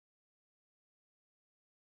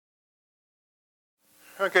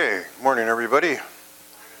Okay, morning everybody.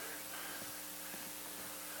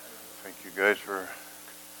 Thank you guys for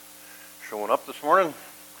showing up this morning,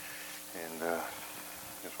 and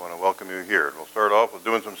just want to welcome you here. We'll start off with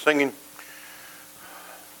doing some singing.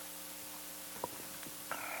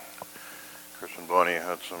 Chris and Bonnie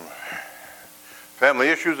had some family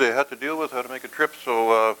issues they had to deal with, had to make a trip,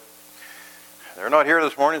 so they're not here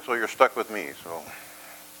this morning, so you're stuck with me. So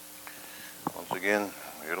once again,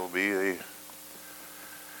 it'll be a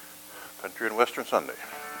Country and Western Sunday.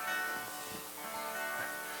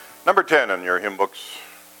 Number 10 in your hymn books,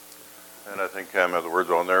 and I think Cam has the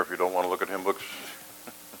words on there if you don't want to look at hymn books.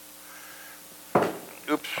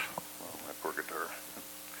 Oops, oh, my poor guitar.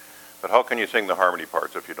 But how can you sing the harmony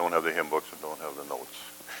parts if you don't have the hymn books and don't have the notes?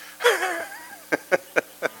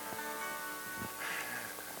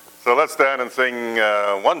 So let's stand and sing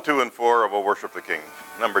 1, 2, and 4 of O Worship the King.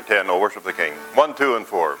 Number 10, O Worship the King. 1, 2, and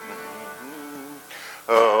 4.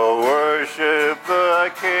 Oh, worship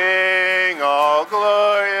the King, all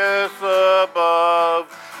glorious above,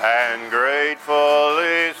 and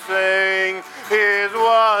gratefully sing his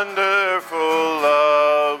wonderful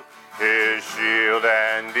love. His shield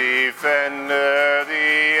and defender,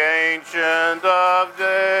 the Ancient of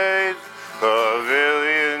Days,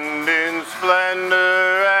 pavilioned in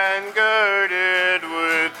splendor and girded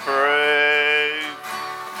with praise.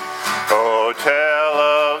 Oh, tell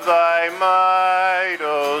of thy might,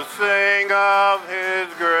 oh, sing of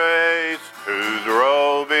his grace, whose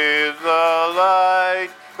robe is the light,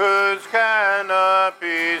 whose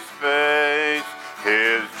canopy space,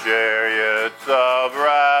 his chariots of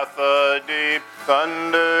wrath a deep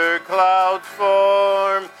thunder clouds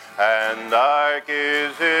form, and dark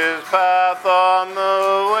is his path on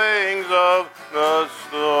the wings of the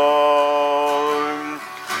storm.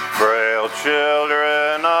 Frail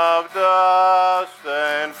children of dust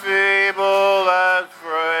and feeble as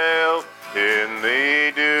frail, in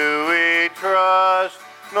thee do we trust,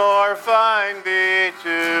 nor find thee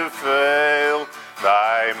to fail.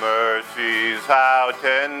 Thy mercies how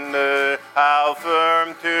tender, how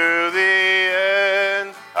firm to the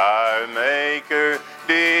end, our Maker,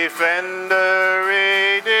 Defender,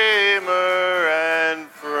 Redeemer, and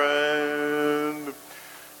Friend.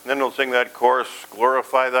 And then we'll sing that chorus,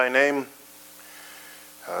 Glorify Thy Name.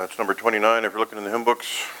 It's number 29 if you're looking in the hymn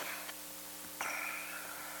books.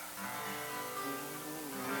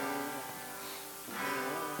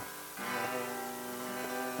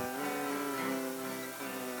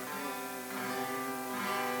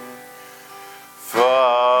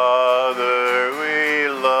 Father, we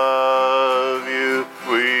love you,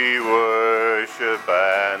 we worship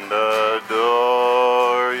and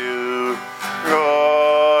adore you.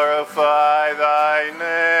 Glorify thy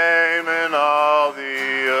name in all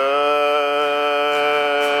the earth.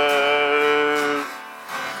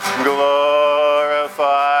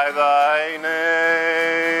 Glorify thy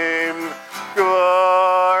name.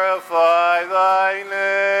 Glorify thy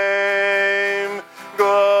name.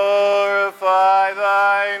 Glorify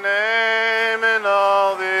thy name in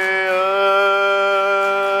all the earth.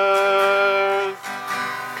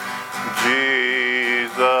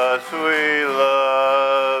 Jesus, we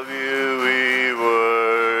love you, we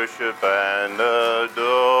worship and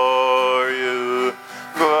adore you.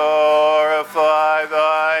 Glorify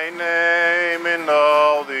thy name in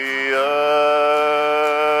all the earth.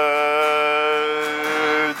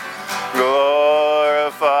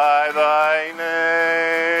 Glorify thy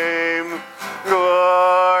name.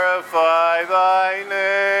 Glorify thy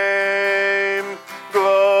name.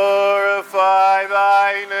 Glorify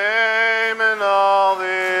thy name in all the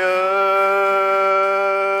earth.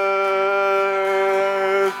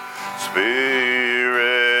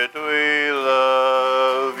 Spirit, we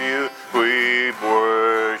love you, we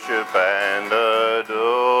worship and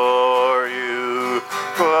adore you.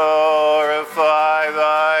 Glorify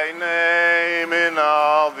thy name in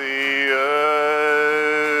all the earth.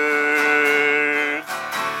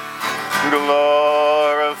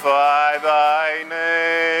 Glorify thy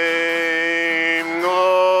name.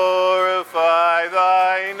 Glorify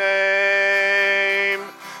thy name.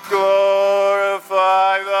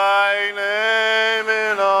 Glorify thy name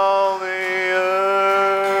in all the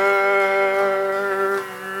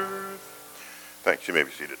earth. Thanks. You may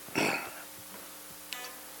be seated.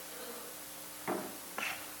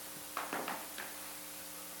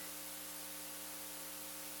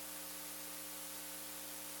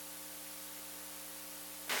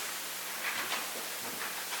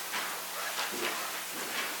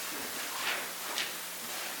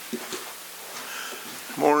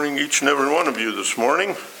 Morning, each and every one of you this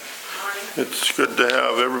morning. It's good to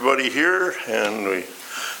have everybody here, and we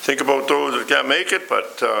think about those that can't make it,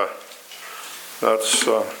 but that's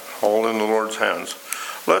all in the Lord's hands.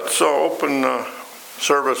 Let's open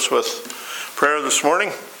service with prayer this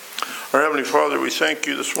morning. Our Heavenly Father, we thank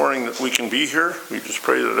you this morning that we can be here. We just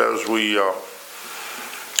pray that as we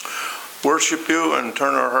worship you and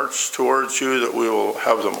turn our hearts towards you, that we will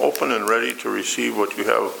have them open and ready to receive what you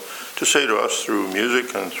have to say to us through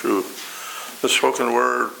music and through the spoken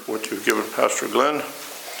word, what you've given Pastor Glenn.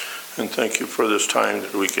 And thank you for this time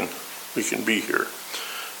that we can be here.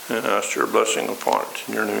 And ask your blessing upon it.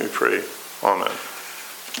 In your name we pray. Amen.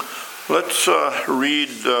 Let's read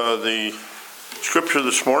the scripture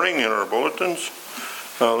this morning in our bulletins.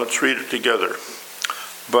 Let's read it together.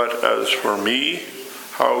 But as for me,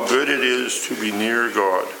 how good it is to be near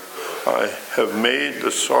God. I have made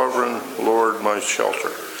the sovereign Lord my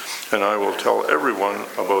shelter, and I will tell everyone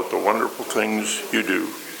about the wonderful things you do.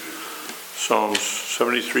 Psalms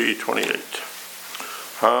 73:28.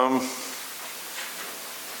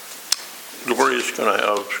 Gloria is going to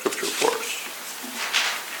have scripture for us.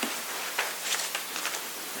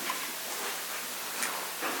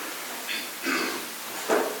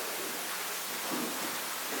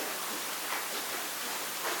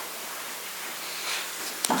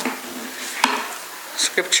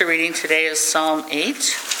 Scripture reading today is Psalm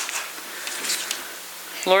 8.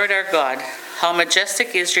 Lord our God, how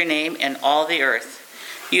majestic is your name in all the earth.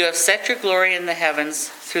 You have set your glory in the heavens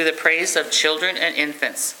through the praise of children and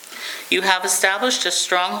infants. You have established a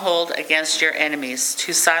stronghold against your enemies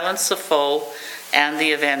to silence the foe and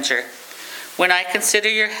the avenger. When I consider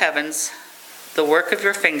your heavens, the work of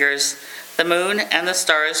your fingers, the moon and the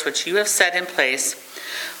stars which you have set in place,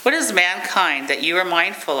 what is mankind that you are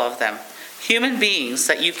mindful of them? Human beings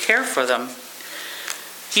that you care for them.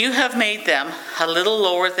 You have made them a little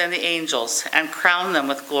lower than the angels and crowned them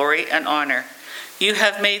with glory and honor. You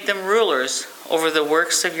have made them rulers over the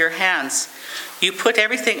works of your hands. You put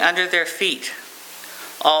everything under their feet,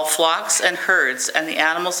 all flocks and herds and the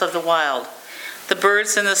animals of the wild, the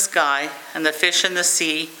birds in the sky and the fish in the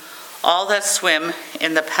sea, all that swim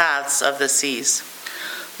in the paths of the seas.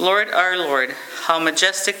 Lord our Lord, how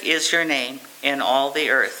majestic is your name in all the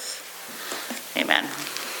earth. Amen.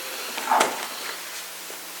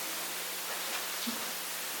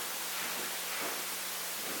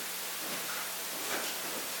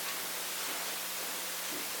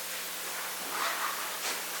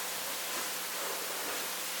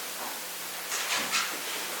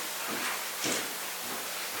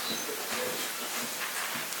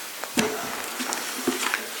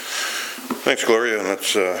 Thanks, Gloria. And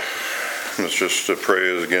let's just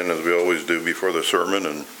pray again as we always do before the sermon,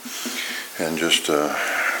 and just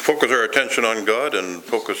focus our attention on God and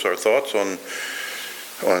focus our thoughts on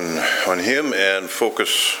Him, and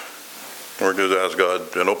focus, or just ask God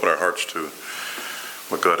and open our hearts to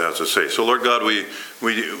what God has to say. So, Lord God, we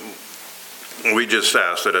just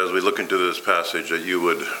ask that as we look into this passage, that you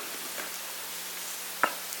would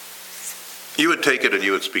take it and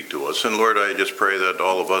you would speak to us. And Lord, I just pray that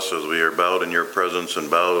all of us, as we are bowed in your presence and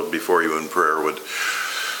bowed before you in prayer, would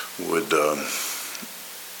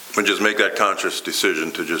just make that conscious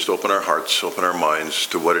decision to just open our hearts, open our minds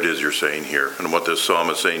to what it is you're saying here, and what this psalm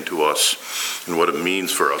is saying to us, and what it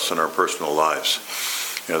means for us in our personal lives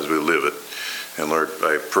as we live it. And Lord,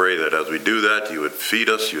 I pray that as we do that, you would feed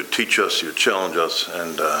us, you would teach us, you would challenge us,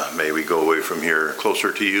 and may we go away from here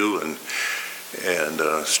closer to you and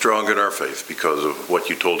strong in our faith because of what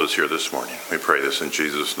you told us here this morning. We pray this in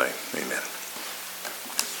Jesus' name. Amen.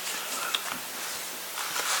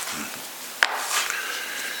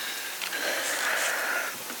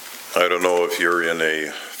 I don't know if you're in a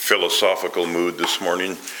philosophical mood this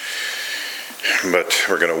morning, but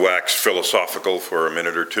we're going to wax philosophical for a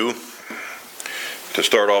minute or two. To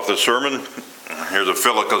start off the sermon, here's a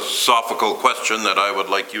philosophical question that I would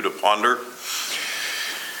like you to ponder.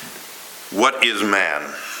 What is man?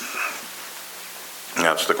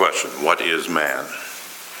 That's the question. What is man?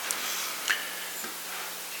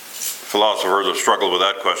 Philosophers have struggled with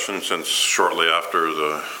that question since shortly after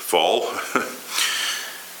the fall.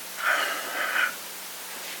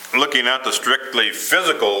 Looking at the strictly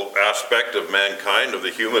physical aspect of mankind, of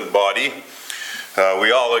the human body,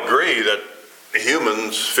 we all agree that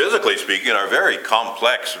humans, physically speaking, are very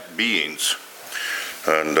complex beings.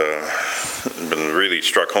 And it's been really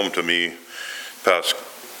struck home to me past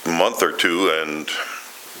month or two, and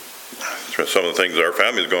some of the things our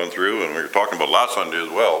family's going through, and we were talking about last Sunday as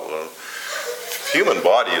well. The human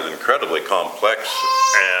body is incredibly complex,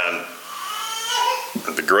 and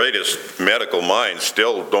the greatest medical minds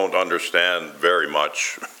still don't understand very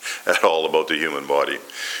much at all about the human body.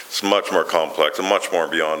 It's much more complex and much more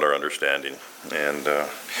beyond our understanding. And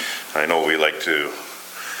I know we like to,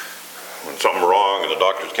 when something's wrong and the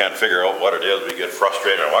doctors can't figure out what it is, we get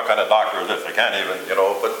frustrated. What kind of doctor is this? I can't even,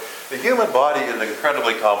 but the human body is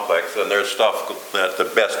incredibly complex, and there's stuff that the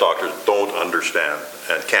best doctors don't understand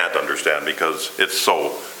and can't understand because it's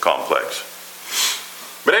so complex.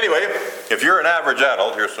 But anyway, if you're an average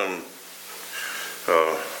adult, here's some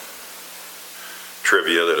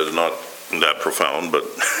trivia that is not that profound, but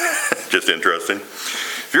just interesting.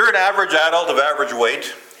 If you're an average adult of average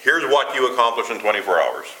weight, here's what you accomplish in 24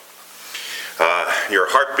 hours. Your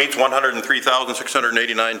heart beats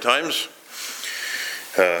 103,689 times.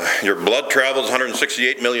 Your blood travels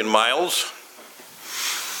 168 million miles.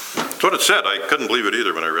 That's what it said. I couldn't believe it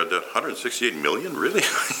either when I read that. 168 million? Really?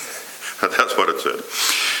 That's what it said.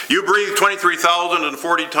 You breathe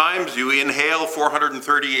 23,040 times. You inhale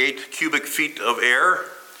 438 cubic feet of air.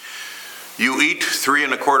 You eat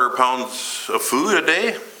 3¼ pounds of food a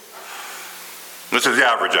day. This is the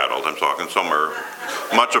average adult I'm talking. Some are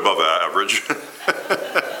much above average.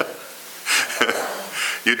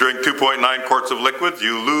 You drink 2.9 quarts of liquids.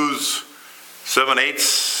 You lose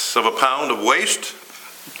 7/8 of a pound of waste.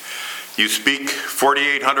 You speak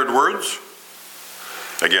 4,800 words.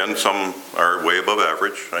 Again, some are way above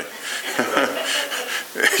average.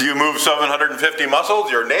 You move 750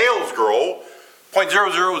 muscles. Your nails grow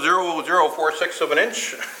 0.000046 of an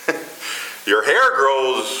inch. Your hair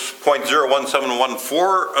grows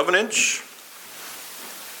 0.01714 of an inch.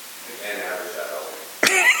 And average adult.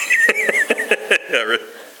 Yeah, right.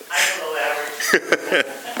 I'm below average.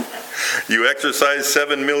 You exercise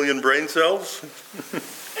 7 million brain cells.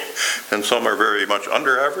 And some are very much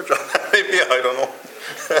under average. Maybe, I don't know.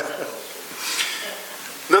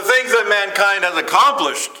 The things that mankind has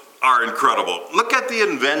accomplished are incredible. Look at the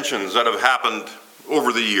inventions that have happened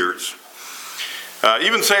over the years.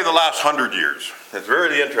 Even say the last 100 years. It's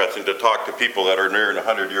very interesting to talk to people that are near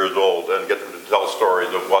 100 years old and get them to tell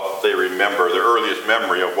stories of what they remember, their earliest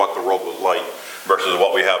memory of what the world was like versus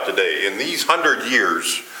what we have today. In these 100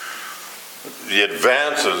 years, the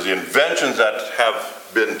advances, the inventions that have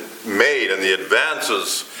been made and the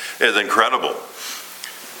advances is incredible.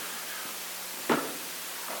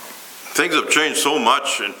 Things have changed so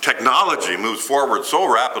much and technology moves forward so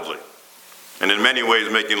rapidly, and in many ways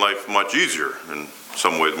making life much easier, in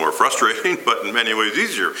some ways more frustrating, but in many ways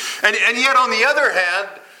easier. And yet on the other hand,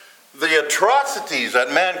 the atrocities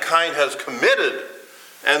that mankind has committed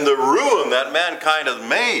and the ruin that mankind has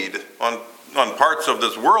made on parts of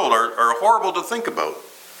this world are horrible to think about.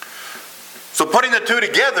 So putting the two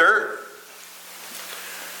together,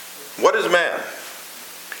 what is man?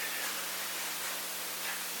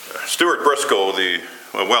 Stuart Briscoe, the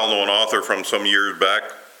well-known author from some years back,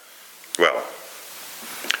 well,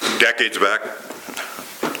 decades back.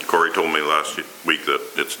 Corey told me last week that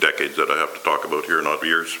it's decades that I have to talk about here, not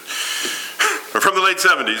years. From the late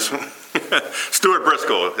 70s, Stuart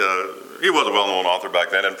Briscoe, he was a well-known author back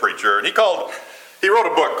then and preacher, and he wrote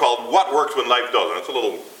a book called What Works When Life Doesn't. It's a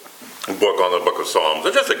little book on the book of Psalms.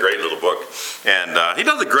 It's just a great little book, and he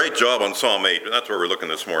does a great job on Psalm 8, and that's where we're looking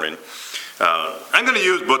this morning. I'm going to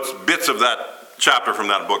use bits of that chapter from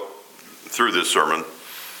that book through this sermon.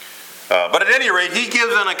 But at any rate, he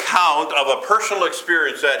gives an account of a personal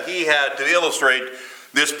experience that he had to illustrate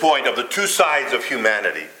this point of the two sides of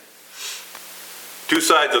humanity. Two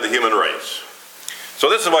sides of the human race. So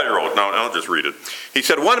this is what he wrote. Now I'll just read it. He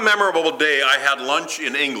said, "One memorable day I had lunch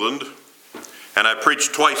in England and I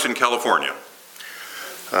preached twice in California.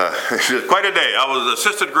 Quite a day. I was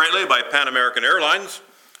assisted greatly by Pan American Airlines,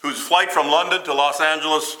 whose flight from London to Los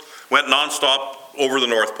Angeles went nonstop over the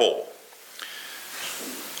North Pole.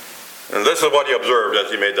 And this is what he observed as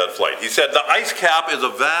he made that flight. He said, the ice cap is a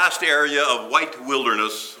vast area of white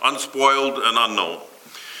wilderness, unspoiled and unknown,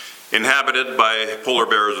 inhabited by polar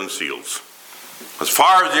bears and seals. As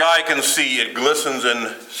far as the eye can see, it glistens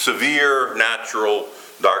in severe natural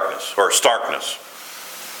darkness, or starkness.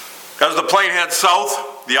 As the plane heads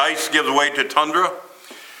south, the ice gives way to tundra.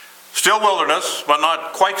 Still wilderness, but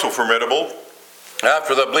not quite so formidable.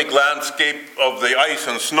 After the bleak landscape of the ice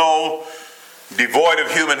and snow, devoid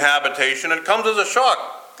of human habitation, it comes as a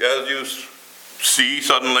shock as you see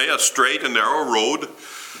suddenly a straight and narrow road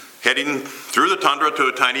heading through the tundra to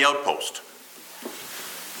a tiny outpost.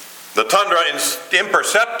 The tundra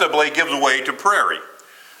imperceptibly gives way to prairie,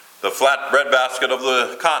 the flat breadbasket of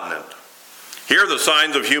the continent. Here the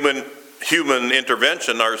signs of human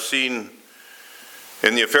intervention are seen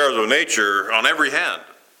in the affairs of nature on every hand.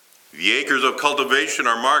 The acres of cultivation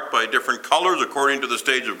are marked by different colors according to the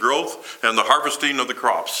stage of growth and the harvesting of the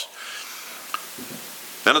crops.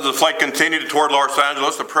 Then as the flight continued toward Los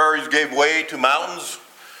Angeles, the prairies gave way to mountains,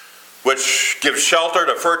 which give shelter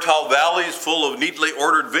to fertile valleys full of neatly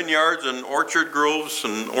ordered vineyards and orchard groves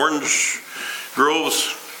and orange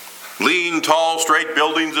groves. Lean, tall, straight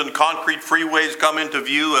buildings and concrete freeways come into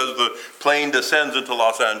view as the plane descends into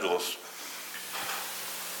Los Angeles.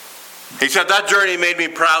 He said, that journey made me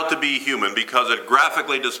proud to be human because it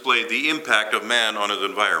graphically displayed the impact of man on his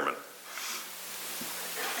environment.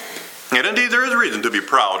 And indeed, there is reason to be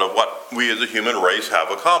proud of what we as a human race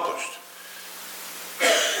have accomplished.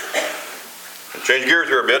 I'll change gears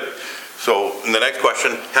here a bit. So, in the next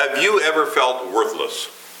question, have you ever felt worthless?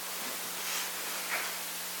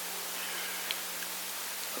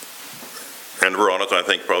 And we're honest, I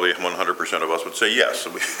think probably 100% of us would say yes,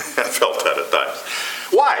 we have felt that at times.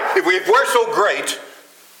 Why? If we're so great,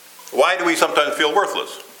 why do we sometimes feel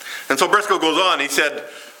worthless? And so Briscoe goes on, he said,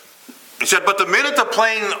 but the minute the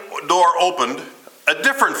plane door opened, a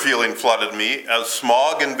different feeling flooded me as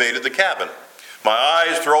smog invaded the cabin. My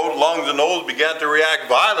eyes, throat, lungs, and nose began to react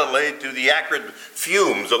violently to the acrid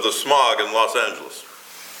fumes of the smog in Los Angeles.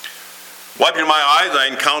 Wiping my eyes, I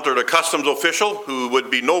encountered a customs official who would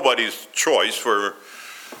be nobody's choice for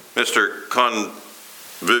Mr.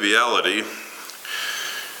 Conviviality.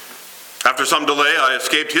 After some delay, I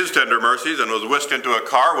escaped his tender mercies and was whisked into a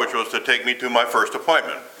car which was to take me to my first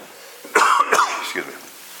appointment. Excuse me.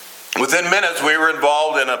 Within minutes, we were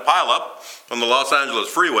involved in a pileup on the Los Angeles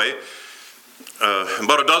freeway.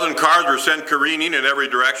 About a dozen cars were sent careening in every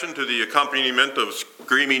direction to the accompaniment of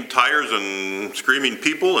screaming tires and screaming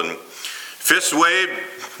people, and fists waved,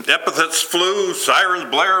 epithets flew, sirens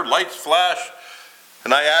blared, lights flashed,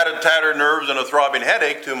 and I added tattered nerves and a throbbing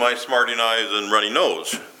headache to my smarting eyes and runny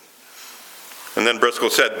nose. And then Briscoe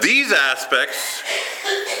said, these aspects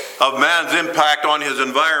of man's impact on his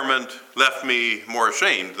environment left me more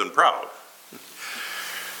ashamed than proud.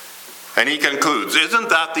 And he concludes, isn't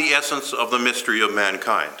that the essence of the mystery of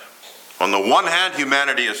mankind? On the one hand,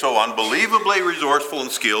 humanity is so unbelievably resourceful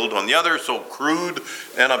and skilled. On the other, so crude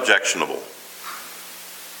and objectionable.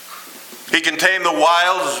 He can tame the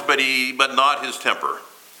wilds, but not his temper.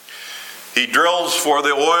 He drills for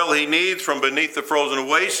the oil he needs from beneath the frozen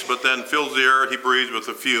waste, but then fills the air he breathes with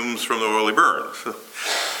the fumes from the oil he burns.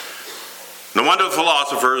 No wonder the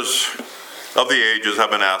philosophers of the ages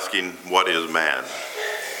have been asking, what is man?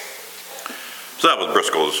 So that was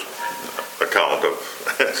Briscoe's account of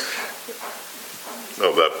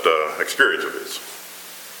that experience of his.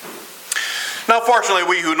 Now, fortunately,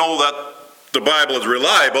 we who know that the Bible is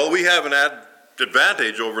reliable, we have an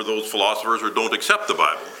advantage over those philosophers who don't accept the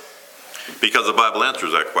Bible, because the Bible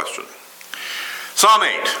answers that question. Psalm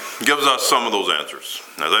 8 gives us some of those answers.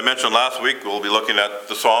 As I mentioned last week, we'll be looking at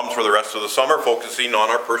the Psalms for the rest of the summer, focusing on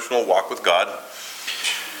our personal walk with God.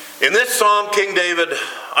 In this psalm, King David,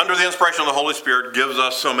 under the inspiration of the Holy Spirit, gives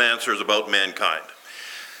us some answers about mankind.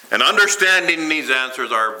 And understanding these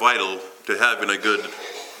answers are vital to having a good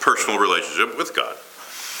personal relationship with God.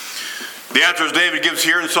 The answers David gives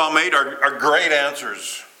here in Psalm 8 are great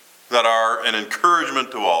answers that are an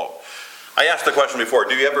encouragement to all. I asked the question before,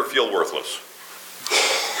 do you ever feel worthless?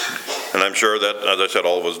 And I'm sure that, as I said,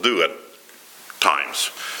 all of us do at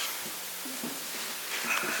times.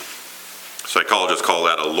 Psychologists call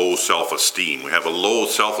that a low self-esteem. We have a low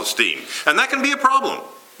self-esteem. And that can be a problem.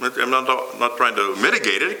 I'm not trying to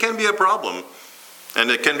mitigate it. It can be a problem.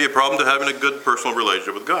 And it can be a problem to having a good personal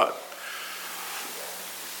relationship with God.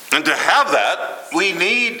 And to have that, we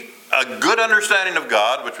need a good understanding of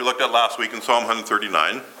God, which we looked at last week in Psalm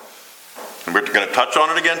 139. And we're going to touch on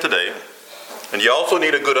it again today. And you also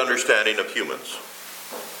need a good understanding of humans.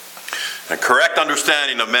 A correct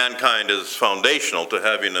understanding of mankind is foundational to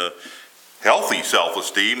having a healthy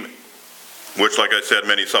self-esteem, which, like I said,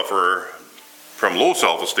 many suffer from low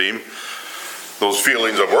self-esteem, those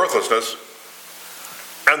feelings of worthlessness.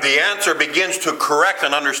 And the answer begins to correct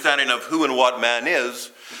an understanding of who and what man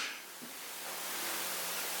is.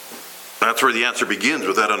 That's where the answer begins,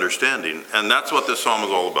 with that understanding. And that's what this psalm is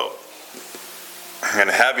all about. And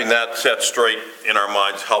having that set straight in our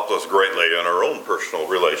minds helps us greatly in our own personal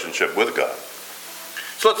relationship with God.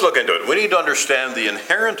 So let's look into it. We need to understand the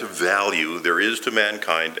inherent value there is to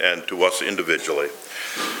mankind and to us individually.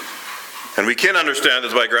 And we can understand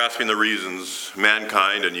this by grasping the reasons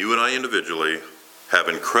mankind, and you and I individually, have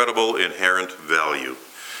incredible inherent value,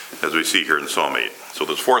 as we see here in Psalm 8. So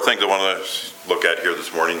there's four things I want to look at here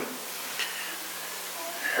this morning.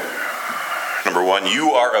 Number one,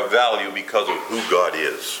 you are of value because of who God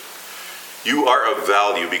is. You are of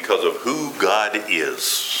value because of who God is.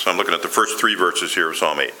 So I'm looking at the first three verses here of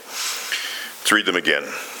Psalm 8. Let's read them again.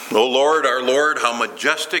 O Lord, our Lord, how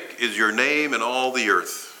majestic is your name in all the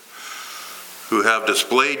earth, who have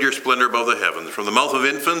displayed your splendor above the heavens. From the mouth of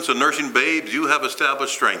infants and nursing babes, you have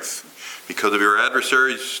established strength because of your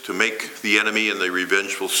adversaries, to make the enemy and the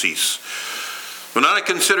revengeful cease. When I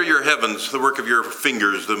consider your heavens, the work of your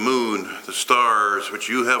fingers, the moon, the stars, which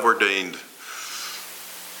you have ordained.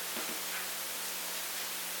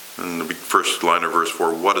 And the first line of verse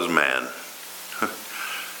 4, what is man?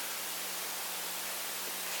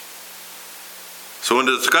 So in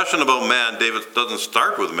the discussion about man, David doesn't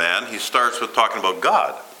start with man, he starts with talking about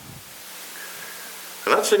God.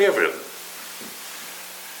 And that's significant.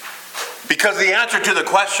 Because the answer to the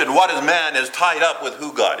question, what is man, is tied up with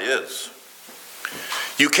who God is.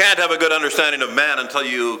 You can't have a good understanding of man until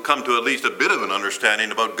you come to at least a bit of an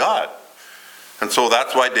understanding about God. And so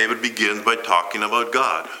that's why David begins by talking about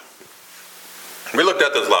God. We looked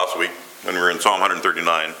at this last week when we were in Psalm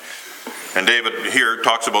 139. And David here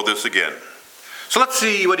talks about this again. So let's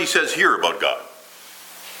see what he says here about God.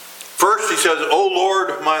 First he says, O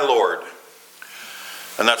Lord, my Lord.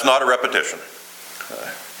 And that's not a repetition.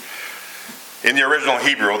 In the original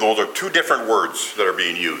Hebrew, those are two different words that are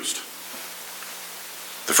being used.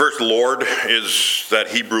 The first Lord is that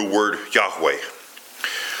Hebrew word Yahweh.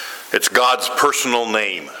 It's God's personal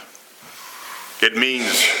name. It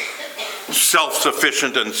means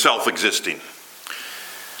self-sufficient and self-existing.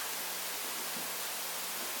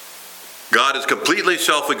 God is completely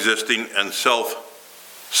self-existing and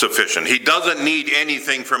self-sufficient. He doesn't need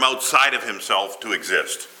anything from outside of himself to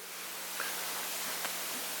exist.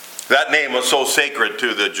 That name was so sacred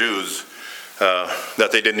to the Jews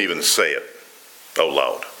that they didn't even say it out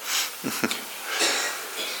loud.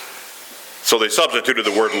 So they substituted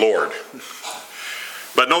the word Lord.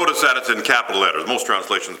 But notice that it's in capital letters. Most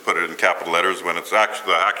translations put it in capital letters when it's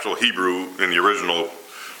actually the actual Hebrew in the original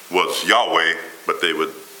was Yahweh, but they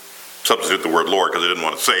would substitute the word Lord because they didn't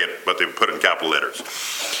want to say it, but they would put it in capital letters.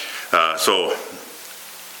 So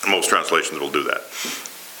most translations will do that.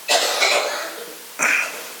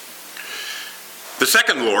 The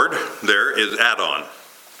second Lord there is Adon,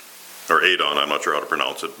 or Adon, I'm not sure how to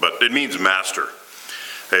pronounce it, but it means master.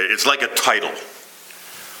 It's like a title.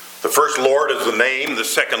 The first Lord is the name, the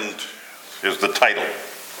second is the title.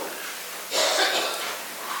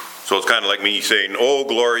 So it's kind of like me saying, oh,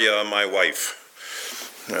 Gloria, my wife.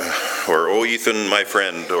 Or, oh, Ethan, my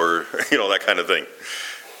friend, or, that kind of thing.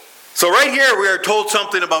 So right here we are told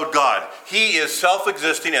something about God. He is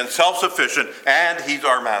self-existing and self-sufficient, and he's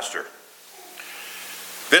our master.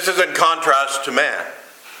 This is in contrast to man,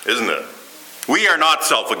 isn't it? We are not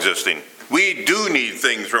self-existing. We do need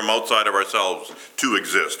things from outside of ourselves to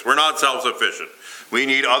exist. We're not self-sufficient. We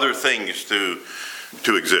need other things to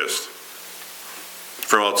exist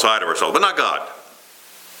from outside of ourselves, but not God.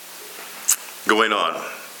 Going on.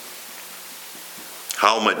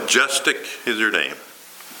 How majestic is your name.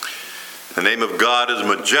 The name of God is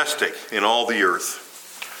majestic in all the earth.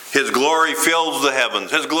 His glory fills the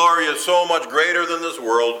heavens. His glory is so much greater than this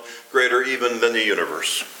world, greater even than the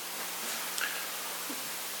universe.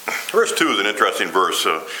 Verse 2 is an interesting verse.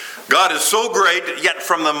 God is so great, yet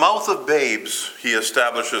from the mouth of babes he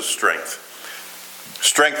establishes strength.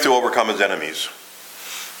 Strength to overcome his enemies.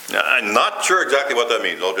 Now, I'm not sure exactly what that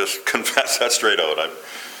means. I'll just confess that straight out.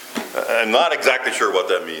 I'm not exactly sure what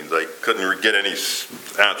that means. I couldn't get any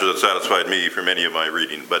answer that satisfied me from any of my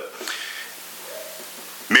reading. But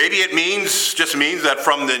maybe it just means that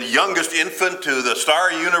from the youngest infant to the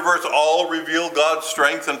starry universe, all reveal God's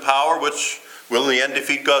strength and power, which will in the end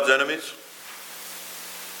defeat God's enemies.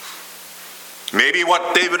 Maybe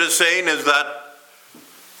what David is saying is that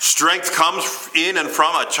strength comes in and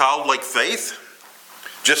from a childlike faith.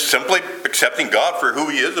 Just simply accepting God for who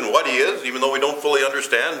he is and what he is, even though we don't fully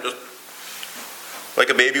understand, just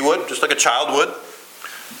like a baby would, just like a child would.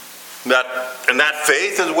 And that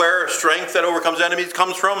faith is where strength that overcomes enemies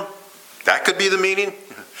comes from. That could be the meaning.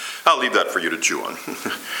 I'll leave that for you to chew on.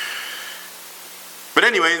 But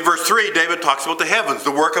anyway, in verse 3, David talks about the heavens,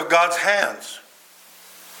 the work of God's hands.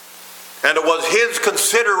 And it was his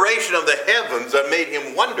consideration of the heavens that made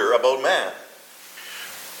him wonder about man.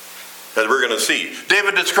 As we're going to see.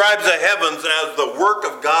 David describes the heavens as the work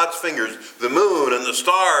of God's fingers, the moon and the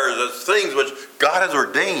stars as things which God has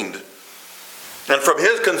ordained. And from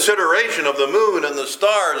his consideration of the moon and the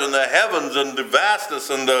stars and the heavens and the vastness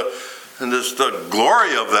and the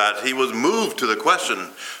glory of that, he was moved to the question,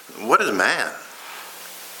 what is man?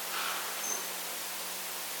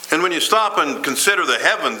 And when you stop and consider the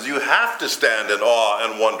heavens, you have to stand in awe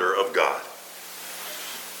and wonder of God.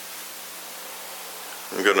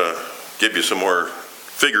 I'm going to give you some more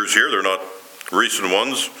figures here. They're not recent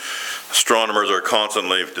ones. Astronomers are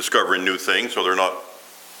constantly discovering new things, so they're not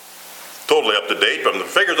totally up to date. But from the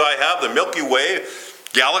figures I have, the Milky Way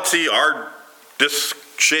galaxy, our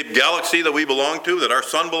disc-shaped galaxy that we belong to, that our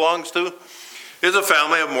sun belongs to, is a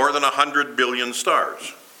family of more than 100 billion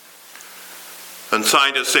stars. And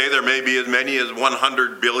scientists say there may be as many as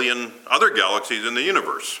 100 billion other galaxies in the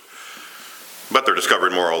universe. But they're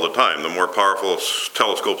discovering more all the time. The more powerful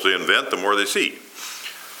telescopes they invent, the more they see.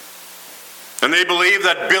 And they believe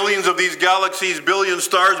that billions of these galaxies, billion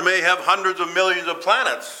stars, may have hundreds of millions of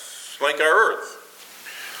planets, like our Earth.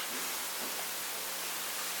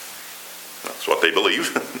 That's what they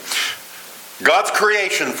believe. God's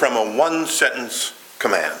creation from a one-sentence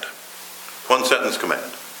command. One-sentence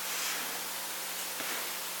command.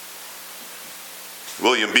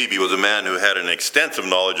 William Beebe was a man who had an extensive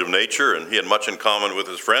knowledge of nature, and he had much in common with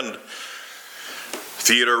his friend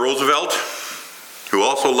Theodore Roosevelt, who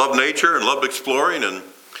also loved nature and loved exploring. And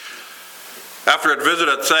after a visit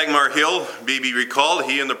at Sagmar Hill, Beebe recalled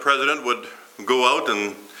he and the president would go out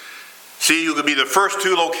and see who could be the first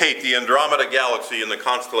to locate the Andromeda galaxy in the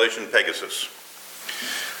constellation Pegasus.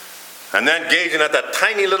 And then, gazing at that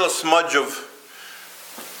tiny little smudge of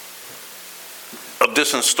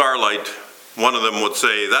distant starlight, one of them would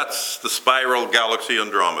say, "That's the spiral galaxy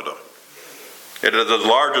Andromeda. It is as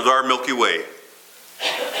large as our Milky Way.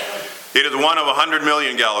 It is one of 100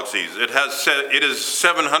 million galaxies. It is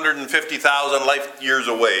 750,000 light years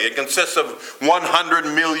away. It consists of 100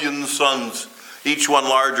 million suns, each one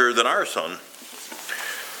larger than our sun."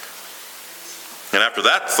 And after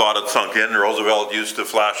that thought had sunk in, Roosevelt used to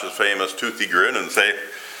flash his famous toothy grin and say,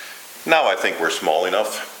 "Now I think we're small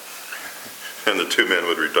enough." And the two men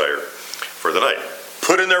would retire for the night,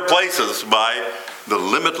 put in their places by the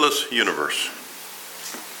limitless universe.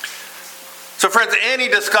 So friends, any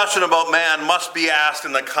discussion about man must be asked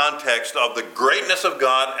in the context of the greatness of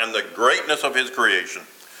God and the greatness of his creation.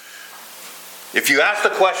 If you ask the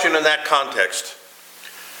question in that context,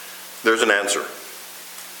 there's an answer.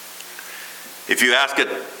 If you ask it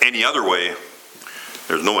any other way,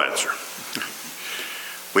 there's no answer.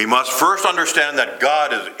 We must first understand that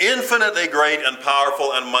God is infinitely great and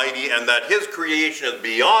powerful and mighty, and that his creation is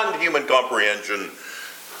beyond human comprehension.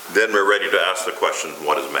 Then we're ready to ask the question,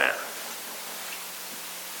 what is man?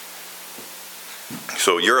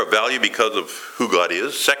 So you're of value because of who God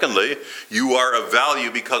is. Secondly, you are of value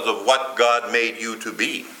because of what God made you to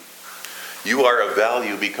be. You are of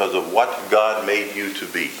value because of what God made you to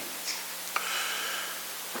be.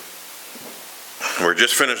 We're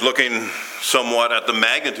just finished looking somewhat at the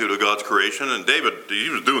magnitude of God's creation, and David, he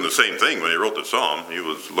was doing the same thing when he wrote the psalm. He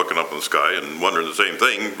was looking up in the sky and wondering the same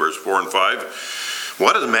thing, verse 4 and 5.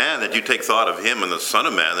 What is man that you take thought of him, and the son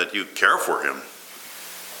of man that you care for him?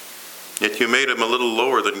 Yet you made him a little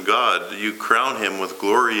lower than God. You crown him with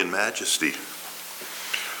glory and majesty.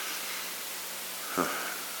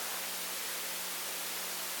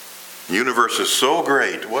 The universe is so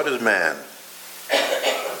great. What is man?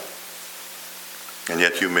 And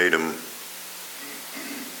yet you made him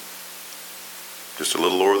just a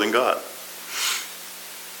little lower than God.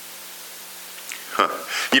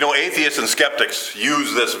 You know, atheists and skeptics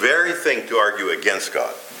use this very thing to argue against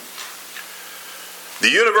God. The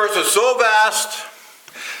universe is so vast.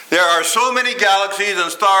 There are so many galaxies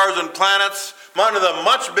and stars and planets. Many of them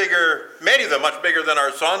much bigger than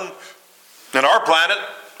our sun and our planet.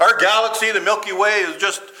 Our galaxy, the Milky Way, is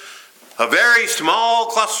just a very small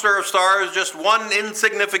cluster of stars, just one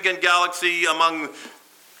insignificant galaxy among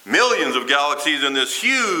millions of galaxies in this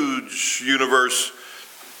huge universe.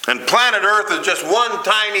 And planet Earth is just one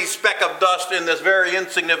tiny speck of dust in this very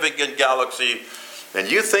insignificant galaxy. And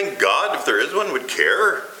you think God, if there is one, would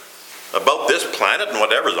care about this planet and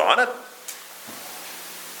whatever's on it?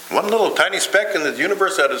 One little tiny speck in the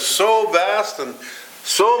universe that is so vast and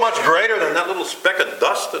so much greater than that little speck of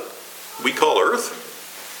dust that we call Earth?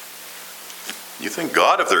 You think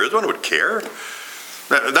God, if there is one, would care?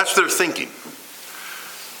 That's their thinking.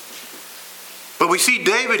 But we see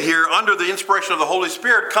David here, under the inspiration of the Holy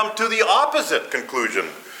Spirit, come to the opposite conclusion.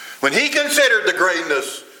 When he considered the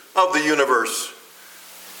greatness of the universe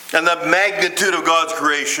and the magnitude of God's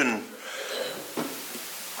creation,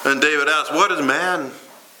 and David asked, what is man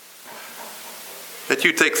that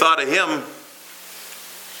you take thought of him?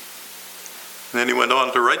 And then he went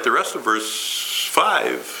on to write the rest of verse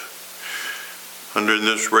 5. Under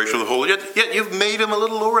the inspiration of the Holy, yet you've made him a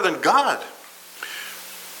little lower than God.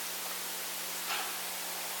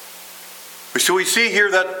 So we see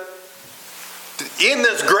here that in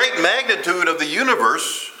this great magnitude of the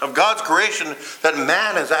universe, of God's creation, that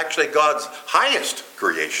man is actually God's highest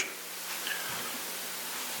creation.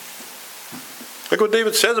 Look what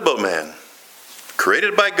David says about man.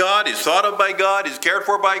 Created by God, he's thought of by God, he's cared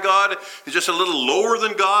for by God. He's just a little lower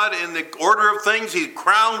than God in the order of things. He's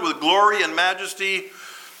crowned with glory and majesty.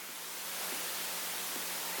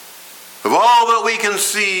 Of all that we can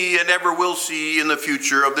see and ever will see in the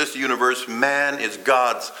future of this universe, man is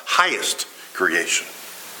God's highest creation.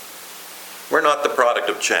 We're not the product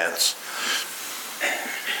of chance.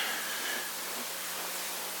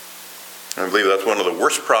 I believe that's one of the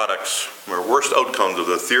worst products or worst outcomes of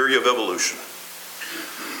the theory of evolution.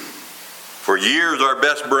 For years, our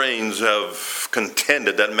best brains have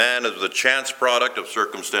contended that man is the chance product of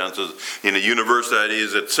circumstances in a universe that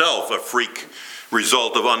is itself a freak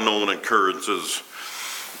result of unknown occurrences.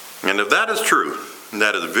 And if that is true,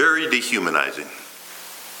 that is very dehumanizing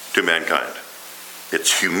to mankind.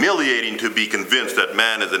 It's humiliating to be convinced that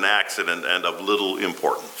man is an accident and of little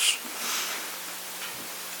importance.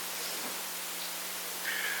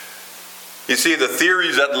 You see, the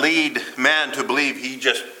theories that lead man to believe he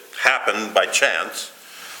just happened by chance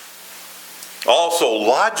also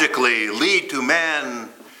logically lead to man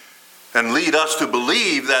and lead us to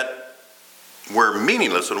believe that we're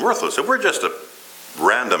meaningless and worthless. If we're just a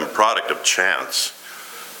random product of chance,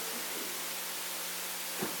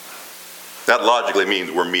 that logically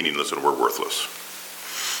means we're meaningless and we're worthless.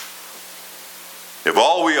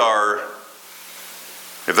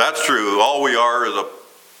 If that's true, all we are is a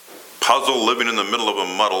puzzle living in the middle of a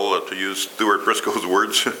muddle, to use Stuart Briscoe's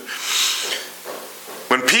words.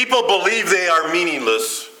 When people believe they are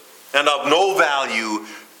meaningless and of no value,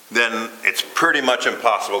 then it's pretty much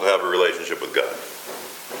impossible to have a relationship with God.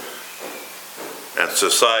 And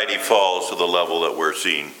society falls to the level that we're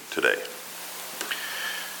seeing today.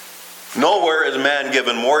 Nowhere is man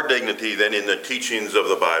given more dignity than in the teachings of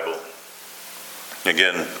the Bible.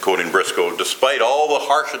 Again, quoting Briscoe, despite all the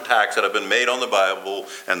harsh attacks that have been made on the Bible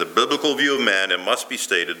and the biblical view of man, it must be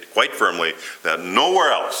stated quite firmly that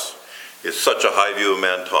nowhere else is such a high view of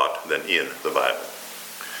man taught than in the Bible.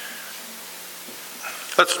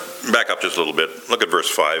 Let's back up just a little bit. Look at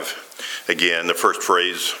verse 5. Again, the first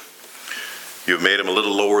phrase, you've made him a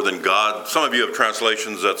little lower than God. Some of you have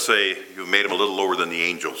translations that say you've made him a little lower than the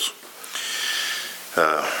angels.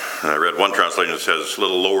 I read one translation that says a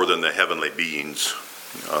little lower than the heavenly beings.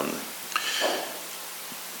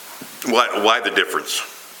 Why the difference?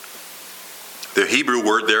 The Hebrew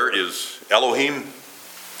word there is Elohim,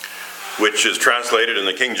 which is translated in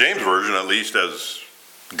the King James Version at least as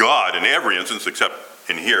God in every instance, except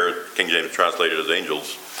in here, King James translated as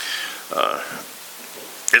angels.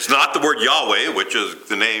 It's not the word Yahweh, which is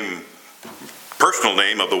the name, personal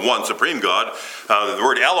name of the one supreme God. The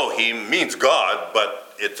word Elohim means God, but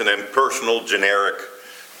it's an impersonal, generic,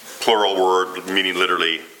 plural word meaning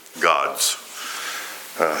literally gods.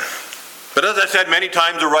 But as I said, many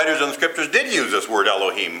times the writers in the scriptures did use this word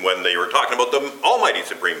Elohim when they were talking about the Almighty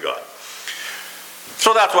Supreme God.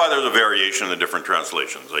 So that's why there's a variation in the different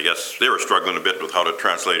translations. I guess they were struggling a bit with how to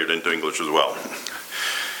translate it into English as well.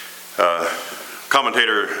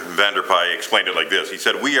 Commentator Vanderpye explained it like this. He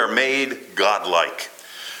said, we are made God-like.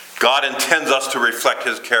 God intends us to reflect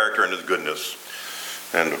his character and his goodness.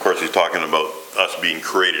 And of course he's talking about us being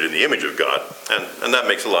created in the image of God. And that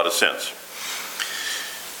makes a lot of sense.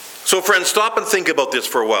 So friends, stop and think about this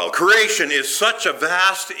for a while. Creation is such a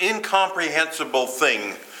vast, incomprehensible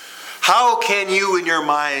thing. How can you in your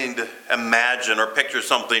mind imagine or picture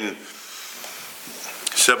something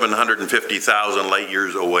 750,000 light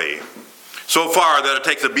years away? So far that it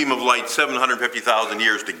takes a beam of light 750,000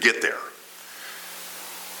 years to get there.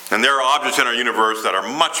 And there are objects in our universe that are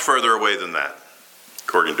much further away than that,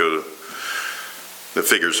 according to the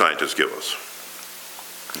figures scientists give us.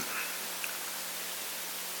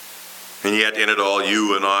 And yet in it all,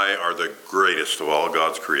 you and I are the greatest of all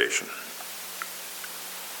God's creation.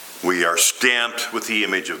 We are stamped with the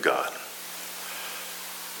image of God.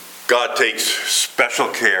 God takes special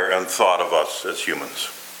care and thought of us as humans.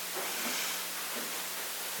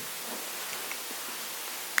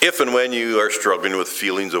 If and when you are struggling with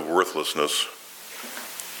feelings of worthlessness,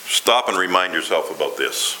 stop and remind yourself about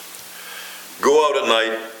this. Go out at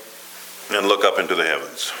night and look up into the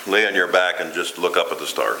heavens. Lay on your back and just look up at the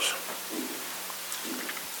stars.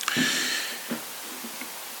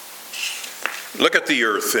 Look at the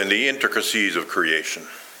earth and the intricacies of creation.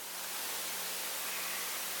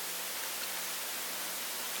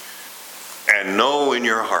 And know in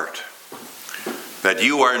your heart that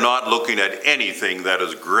you are not looking at anything that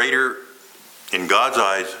is greater in God's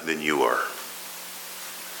eyes than you are.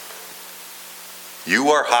 You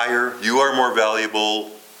are higher, you are more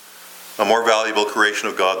valuable, a more valuable creation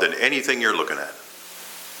of God than anything you're looking at.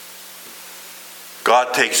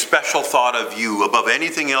 God takes special thought of you above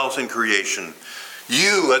anything else in creation.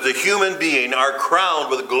 You, as a human being, are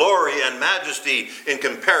crowned with glory and majesty in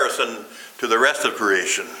comparison to the rest of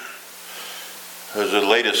creation. As the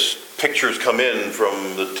latest pictures come in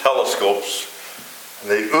from the telescopes,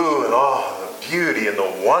 and they ooh and ah, the beauty and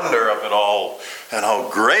the wonder of it all, and how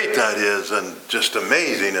great that is, and just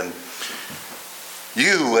amazing. And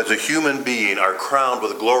you, as a human being, are crowned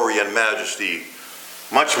with glory and majesty,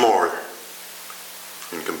 much more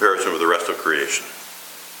in comparison with the rest of creation.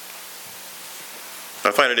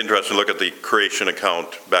 I find it interesting to look at the creation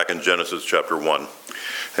account back in Genesis chapter 1.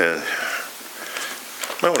 And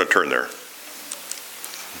I want to turn there.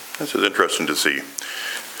 This is interesting to see.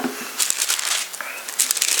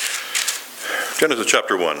 Genesis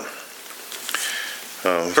chapter 1.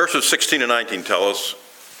 Verses 16 and 19 tell us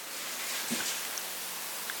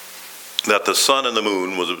that the sun and the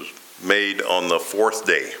moon was made on the fourth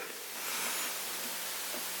day.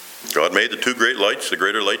 God made the two great lights, the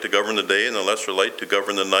greater light to govern the day and the lesser light to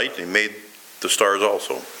govern the night. He made the stars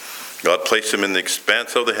also. God placed them in the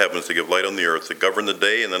expanse of the heavens to give light on the earth, to govern the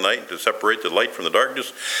day and the night, to separate the light from the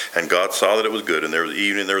darkness. And God saw that it was good, and there was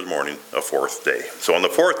evening, there was morning, a fourth day. So on the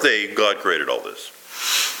fourth day, God created all this.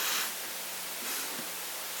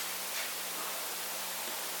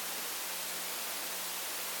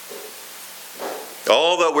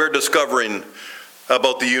 All that we're discovering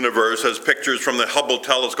about the universe as pictures from the Hubble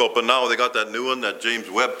telescope, and now they got that new one, that James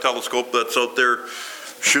Webb telescope that's out there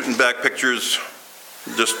shooting back pictures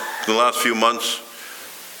just in the last few months.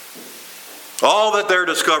 All that they're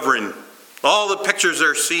discovering, all the pictures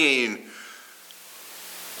they're seeing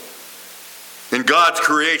in God's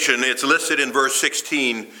creation, it's listed in verse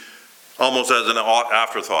 16 almost as an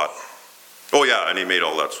afterthought. Oh yeah, and he made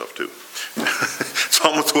all that stuff too. It's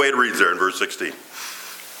almost the way it reads there in verse 16.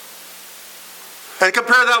 And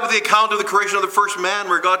compare that with the account of the creation of the first man,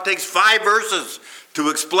 where God takes 5 verses to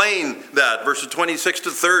explain that, verses 26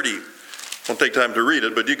 to 30. Won't take time to read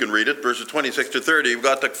it, but you can read it, verses 26 to 30.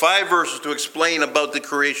 God took 5 verses to explain about the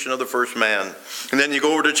creation of the first man. And then you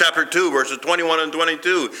go over to chapter 2, verses 21 and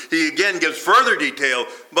 22. He again gives further detail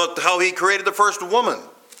about how he created the first woman.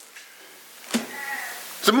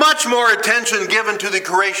 There's much more attention given to the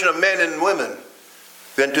creation of men and women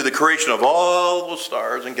than to the creation of all the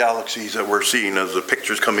stars and galaxies that we're seeing as the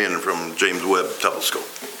pictures come in from James Webb telescope.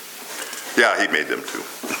 Yeah, he made them too.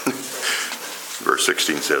 Verse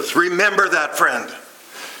 16 says, remember that, friend.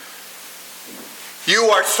 You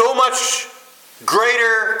are so much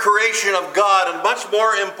greater creation of God and much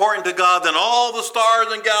more important to God than all the stars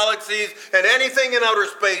and galaxies and anything in outer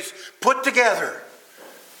space put together.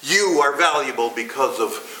 You are valuable because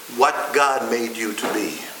of what God made you to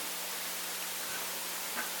be.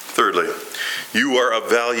 Thirdly, you are of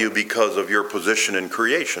value because of your position in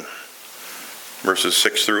creation. Verses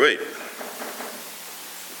 6 through 8.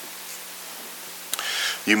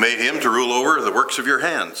 You made him to rule over the works of your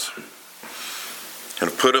hands, and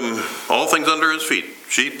have put him all things under his feet,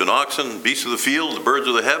 sheep and oxen, beasts of the field, the birds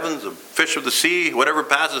of the heavens, the fish of the sea, whatever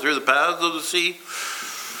passes through the paths of the sea.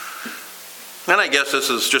 And I guess this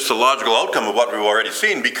is just a logical outcome of what we've already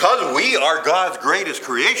seen. Because we are God's greatest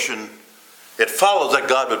creation, it follows that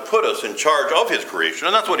God would put us in charge of his creation.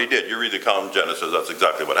 And that's what he did. You read the account in Genesis, that's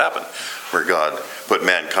exactly what happened, where God put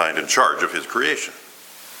mankind in charge of his creation.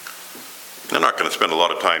 I'm not going to spend a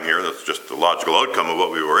lot of time here. That's just the logical outcome of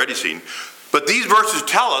what we've already seen. But these verses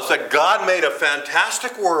tell us that God made a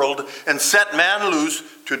fantastic world and set man loose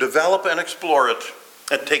to develop and explore it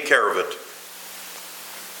and take care of it.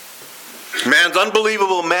 Man's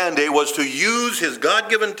unbelievable mandate was to use his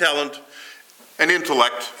God-given talent and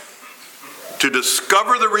intellect to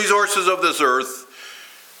discover the resources of this earth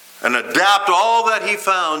and adapt all that he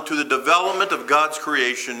found to the development of God's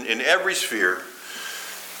creation in every sphere,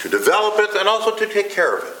 to develop it and also to take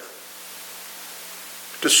care of it,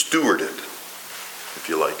 to steward it, if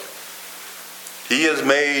you like. He has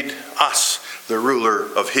made us the ruler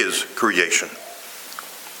of his creation.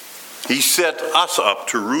 He set us up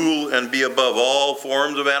to rule and be above all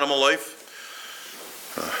forms of animal life.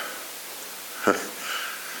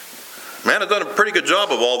 Man has done a pretty good job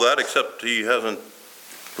of all that, except he hasn't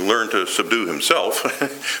learned to subdue himself.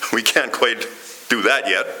 We can't quite do that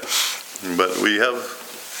yet, but we have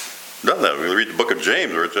done that. We read the book of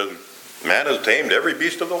James where it says, man has tamed every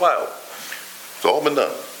beast of the wild. It's all been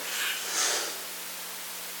done.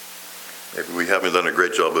 Maybe we haven't done a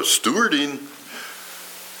great job of stewarding.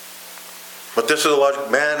 But this is the logic.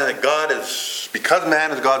 Because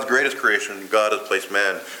man is God's greatest creation, God has placed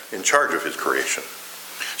man in charge of his creation.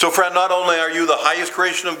 So friend, not only are you the highest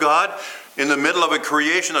creation of God, in the middle of a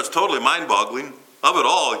creation that's totally mind-boggling, of it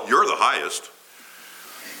all, you're the highest.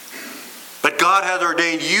 But God has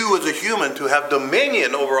ordained you as a human to have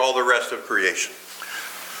dominion over all the rest of creation.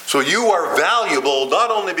 So you are valuable not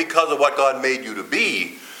only because of what God made you to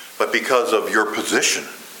be, but because of your position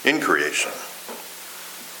in creation.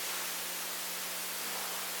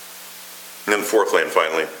 And then fourthly and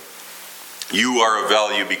finally, you are of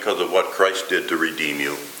value because of what Christ did to redeem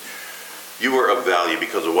you. You are of value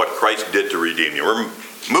because of what Christ did to redeem you. We're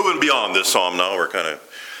moving beyond this psalm now. We're kind of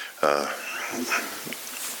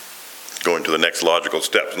going to the next logical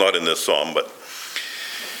steps. Not in this psalm, but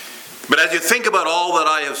as you think about all that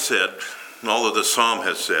I have said, and all that this psalm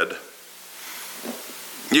has said,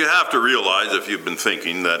 you have to realize, if you've been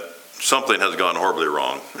thinking, that something has gone horribly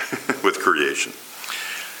wrong with creation.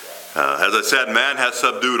 As I said, man has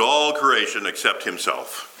subdued all creation except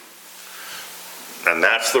himself. And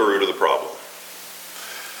that's the root of the problem.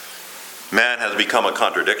 Man has become a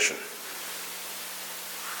contradiction.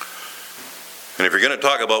 And if you're going to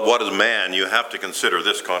talk about what is man, you have to consider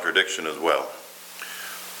this contradiction as well.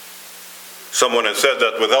 Someone has said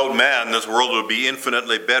that without man, this world would be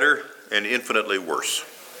infinitely better and infinitely worse.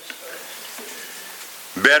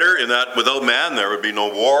 Better in that without man, there would be no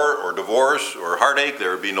war or divorce or heartache.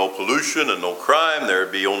 There would be no pollution and no crime. There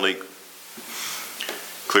would be only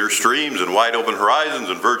clear streams and wide open horizons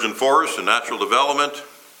and virgin forests and natural development.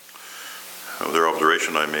 With their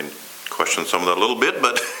observation, I may question some of that a little bit,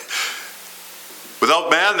 but without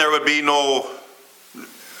man, there would be no...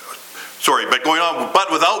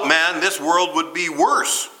 But without man, this world would be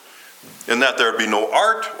worse. In that there would be no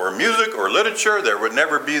art or music or literature. There would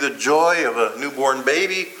never be the joy of a newborn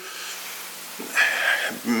baby,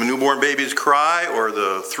 newborn baby's cry, or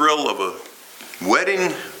the thrill of a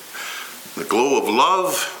wedding, the glow of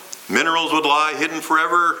love. Minerals would lie hidden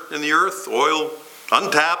forever in the earth, oil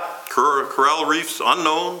untapped, coral reefs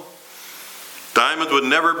unknown. Diamonds would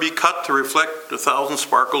never be cut to reflect 1,000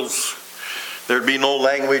 sparkles. There'd be no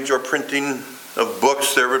language or printing of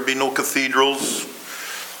books. There would be no cathedrals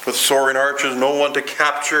with soaring arches, no one to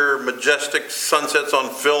capture majestic sunsets on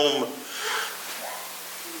film.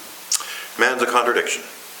 Man's a contradiction.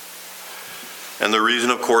 And the reason,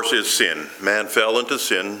 of course, is sin. Man fell into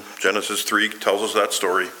sin. Genesis 3 tells us that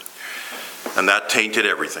story. And that tainted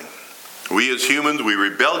everything. We as humans, we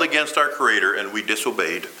rebelled against our Creator and we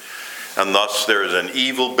disobeyed. And thus there is an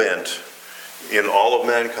evil bent in all of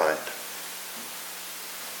mankind.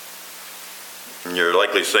 And you're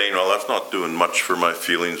likely saying, well, that's not doing much for my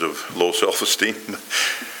feelings of low self-esteem.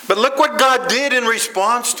 But look what God did in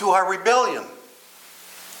response to our rebellion.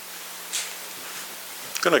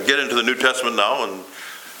 I'm going to get into the New Testament now, and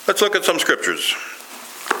let's look at some scriptures.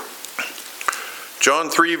 John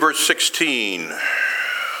 3, verse 16.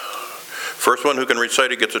 First one who can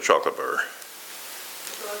recite it gets a chocolate bar.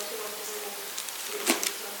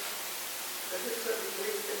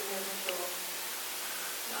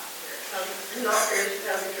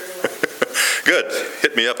 Good.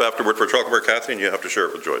 Hit me up afterward for a chocolate bar, Kathy, and you have to share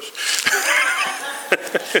it with Joyce.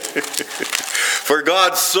 For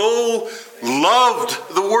God so loved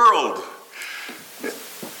the world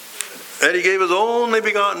that he gave his only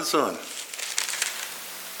begotten Son,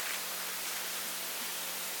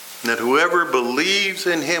 that whoever believes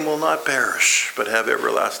in him will not perish, but have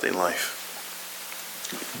everlasting life.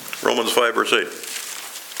 Romans 5, verse 8.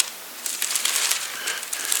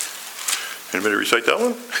 Anybody recite that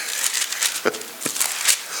one?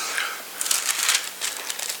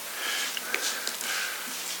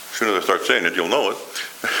 As soon as I start saying it, you'll know it.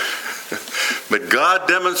 But God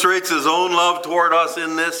demonstrates his own love toward us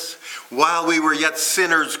in this: while we were yet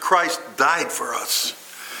sinners, Christ died for us.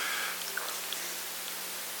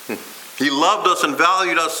 He loved us and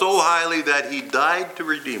valued us so highly that he died to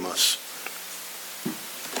redeem us.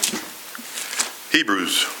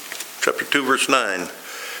 Hebrews chapter 2, verse 9.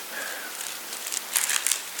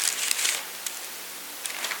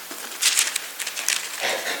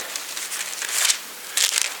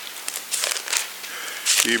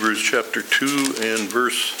 Hebrews chapter 2 and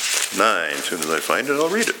verse 9. As soon as I find it, I'll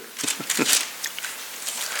read it.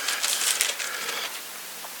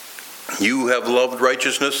 You have loved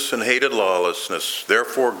righteousness and hated lawlessness.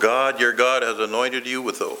 Therefore God, your God, has anointed you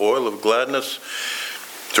with the oil of gladness.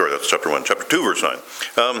 Sorry, that's chapter 1. Chapter 2, verse 9.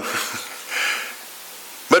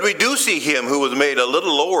 But we do see him who was made a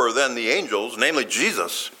little lower than the angels, namely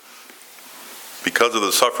Jesus, because of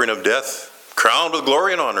the suffering of death, crowned with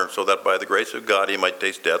glory and honor, so that by the grace of God he might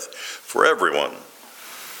taste death for everyone.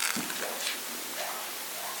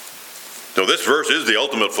 So this verse is the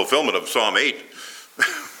ultimate fulfillment of Psalm 8,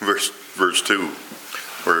 verse 2,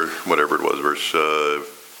 or whatever it was, verse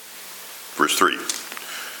 3.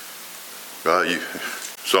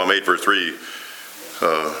 Psalm 8, verse 3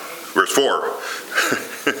 Verse 4.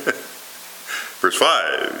 Verse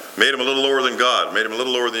 5. Made him a little lower than God. Made him a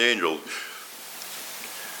little lower than the angels.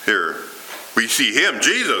 Here, we see him,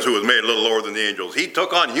 Jesus, who was made a little lower than the angels. He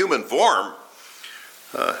took on human form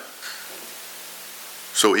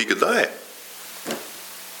so he could die,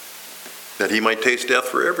 that he might taste death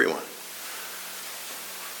for everyone.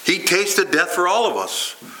 He tasted death for all of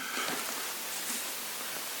us.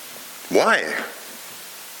 Why?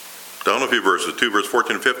 Down a few verses, 2 verse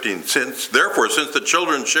 14 and 15. Therefore, since the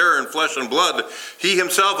children share in flesh and blood, he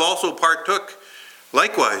himself also partook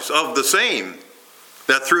likewise of the same,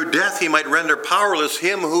 that through death he might render powerless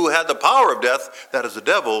him who had the power of death, that is the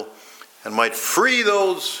devil, and might free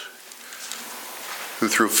those who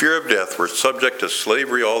through fear of death were subject to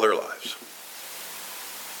slavery all their lives.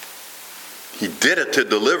 He did it to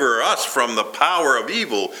deliver us from the power of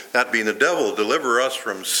evil, that being the devil, deliver us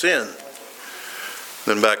from sin.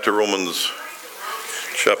 Then back to Romans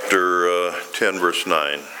chapter 10, verse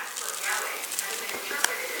 9.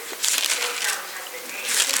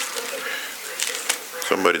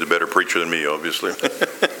 Somebody's a better preacher than me, obviously.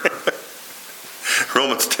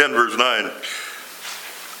 Romans 10, verse 9.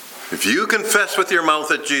 If you confess with your mouth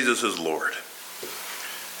that Jesus is Lord,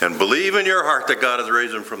 and believe in your heart that God has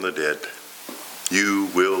raised him from the dead, you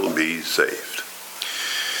will be saved.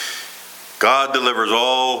 God delivers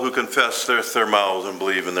all who confess with their mouths and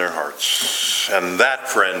believe in their hearts. And that,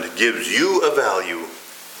 friend, gives you a value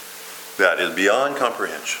that is beyond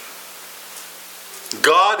comprehension.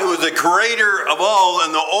 God, who is the creator of all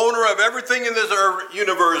and the owner of everything in this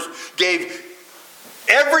universe, gave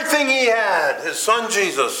everything he had, his son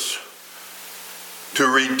Jesus, to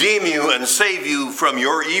redeem you and save you from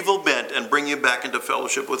your evil bent and bring you back into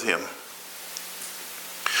fellowship with him.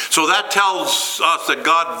 So that tells us that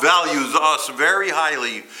God values us very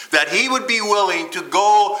highly, that he would be willing to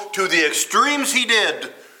go to the extremes he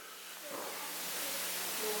did.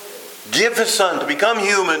 Give his son to become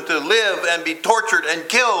human, to live and be tortured and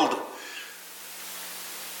killed.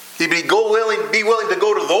 He'd be willing to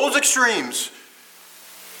go to those extremes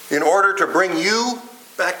in order to bring you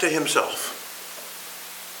back to himself.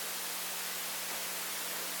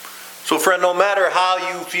 So friend, no matter how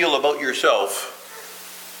you feel about yourself,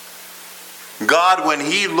 God, when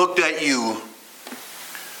he looked at you,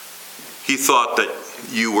 he thought that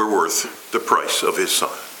you were worth the price of his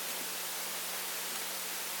son.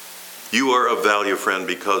 You are of value, friend,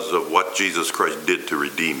 because of what Jesus Christ did to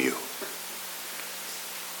redeem you.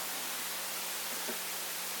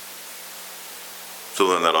 So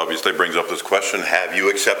then that obviously brings up this question, have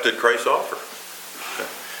you accepted Christ's offer?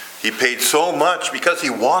 He paid so much because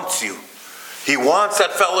he wants you. He wants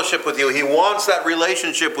that fellowship with you. He wants that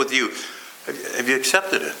relationship with you. Have you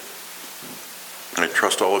accepted it? I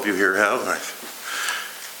trust all of you here have.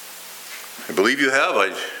 I believe you have,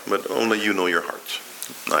 but only you know your hearts.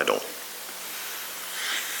 I don't.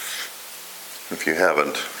 If you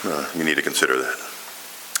haven't, you need to consider that.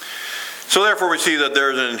 So therefore we see that there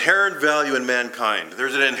is an inherent value in mankind.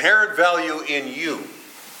 There's an inherent value in you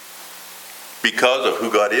because of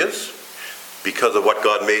who God is, because of what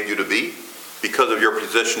God made you to be, because of your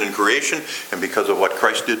position in creation, and because of what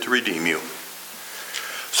Christ did to redeem you.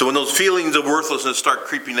 So when those feelings of worthlessness start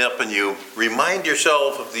creeping up in you, remind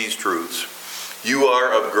yourself of these truths. You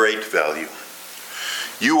are of great value.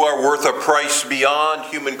 You are worth a price beyond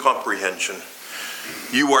human comprehension.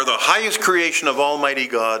 You are the highest creation of Almighty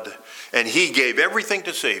God, and he gave everything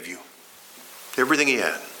to save you. Everything he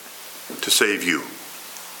had to save you.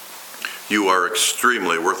 You are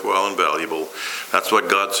extremely worthwhile and valuable. That's what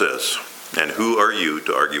God says. And who are you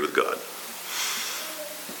to argue with God?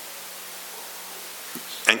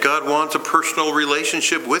 And God wants a personal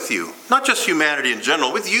relationship with you. Not just humanity in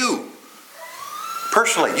general, with you.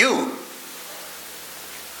 Personally, you.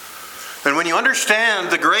 And when you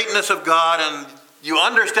understand the greatness of God and you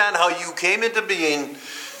understand how you came into being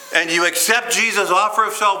and you accept Jesus' offer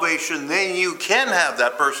of salvation, then you can have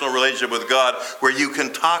that personal relationship with God where you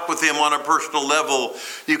can talk with him on a personal level.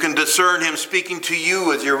 You can discern him speaking to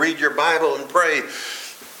you as you read your Bible and pray.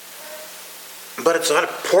 But it's not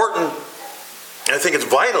important. I think it's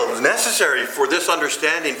vital, it's necessary for this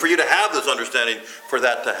understanding, for you to have this understanding, for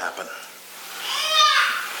that to happen.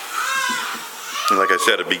 And like I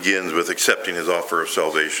said, it begins with accepting his offer of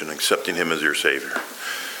salvation, accepting him as your Savior,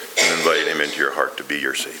 and inviting him into your heart to be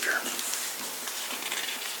your Savior.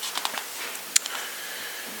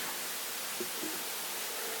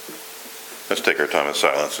 Let's take our time in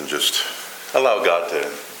silence and just allow God to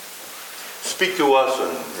speak to us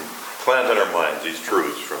and plant in our minds these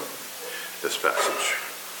truths from this passage.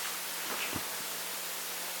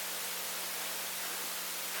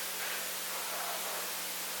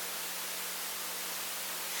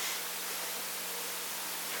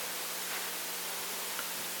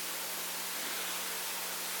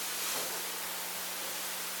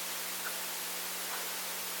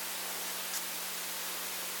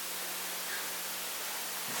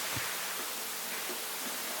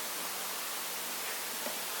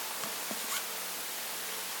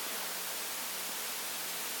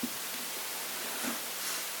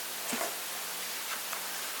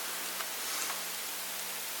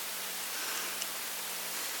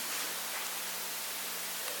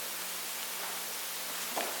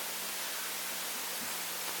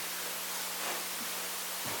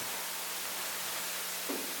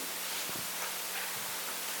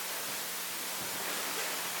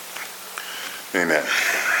 Amen.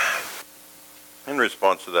 In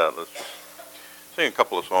response to that, let's sing a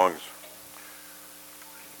couple of songs.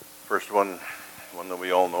 First one that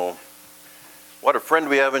we all know. What a friend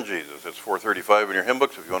we have in Jesus. It's 435 in your hymn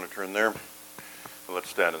books if you want to turn there. So let's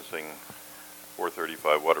stand and sing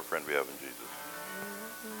 435, What a friend we have in Jesus.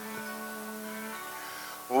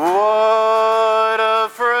 What a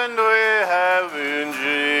friend we have in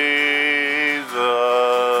Jesus,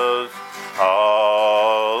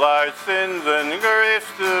 all our sins and griefs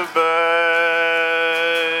to bear.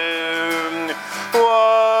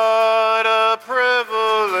 What a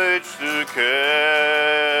privilege to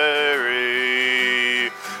carry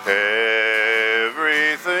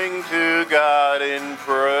everything to God in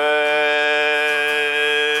prayer.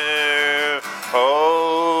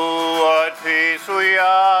 Oh, what peace we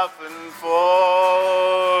often forfeit.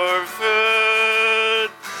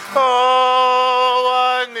 Oh,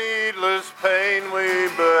 what needless pain we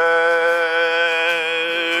bear.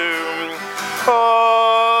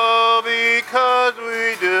 Oh, because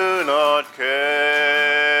we do not carry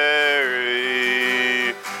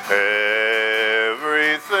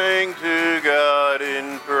everything to God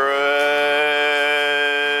in prayer.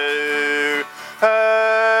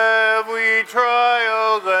 Have we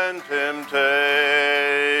trials and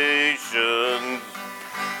temptations?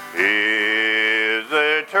 Is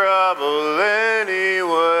there trouble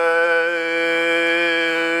anywhere?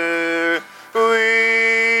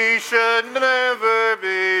 We should never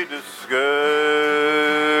be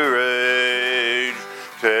discouraged.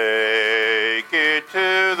 Take it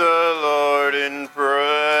to the Lord in prayer.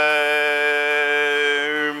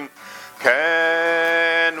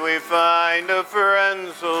 Can we find a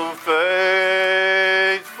friend so faithful,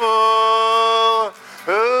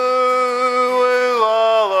 who will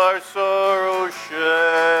all our sorrows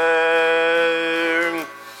share?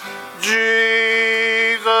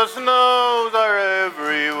 Jesus knows our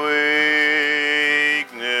every weakness.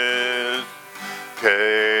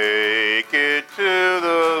 Take it to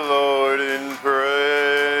the Lord in prayer.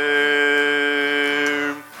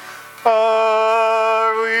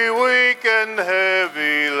 Are we weak and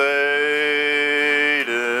heavy laden,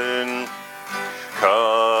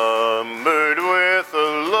 cumbered with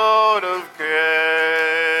a load of care?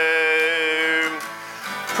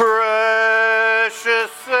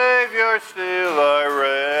 Precious Savior, still our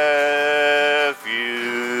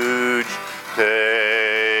refuge.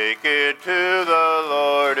 Take it to the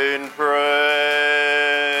Lord in prayer.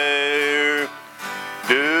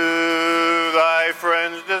 Do thy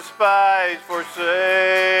friends despise,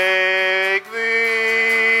 forsake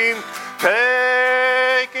thee?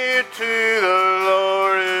 Take it to the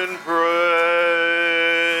Lord in prayer.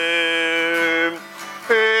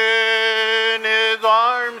 In his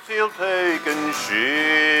arms he'll take and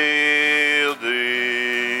shield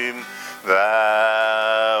thee.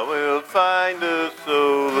 Thou wilt find a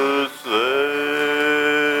solace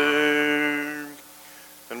there.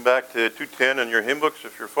 And back to 210 in your hymn books,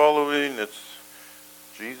 if you're following, it's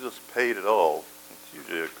Jesus Paid It All. It's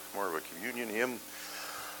usually more of a communion hymn.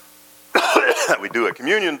 We do at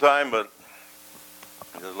communion time, but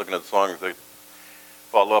just looking at the songs they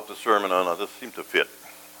follow up the sermon on, this seemed to fit.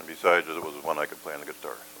 And besides, it was one I could play on the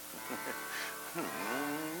guitar.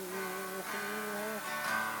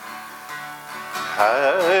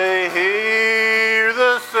 I hear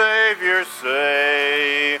the Savior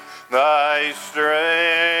say, thy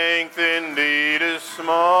strength indeed is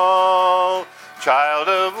small. Child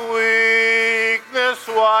of weakness,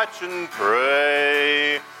 watch and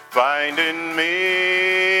pray. Find in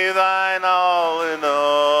me thine all in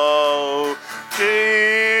all.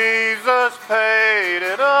 Jesus paid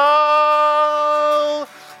it all.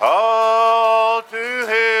 All to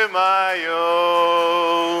him I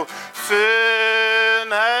owe.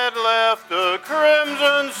 Sin had left a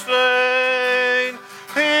crimson stain.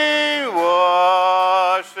 He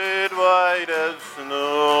washed it white as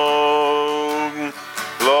snow.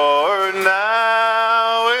 Lord,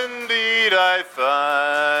 now indeed I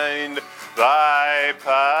find thy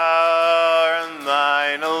power and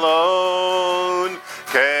thine alone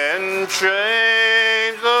can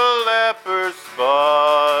change the leper's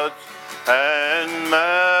spots and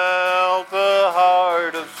melt the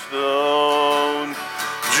heart of stone.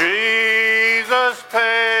 Jesus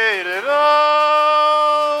paid it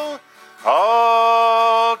all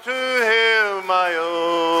to him I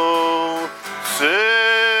owe.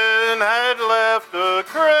 Sin had left a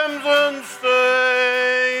crimson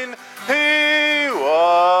stain. He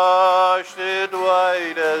washed it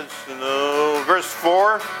white as snow. Verse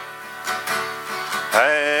 4.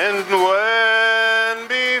 And when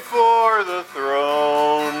before the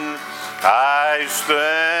throne I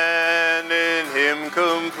stand in and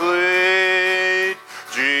complete.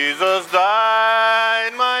 Jesus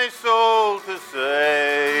died my soul to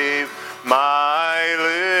save. My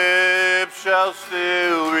lips shall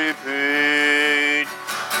still repeat.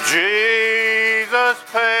 Jesus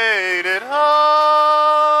paid it all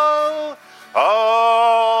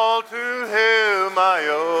to him I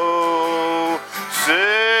owe.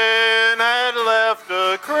 Sin had left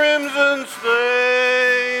a crimson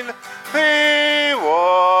stain. He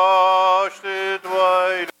washed it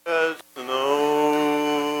white as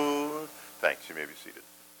snow. Thanks, you may be seated.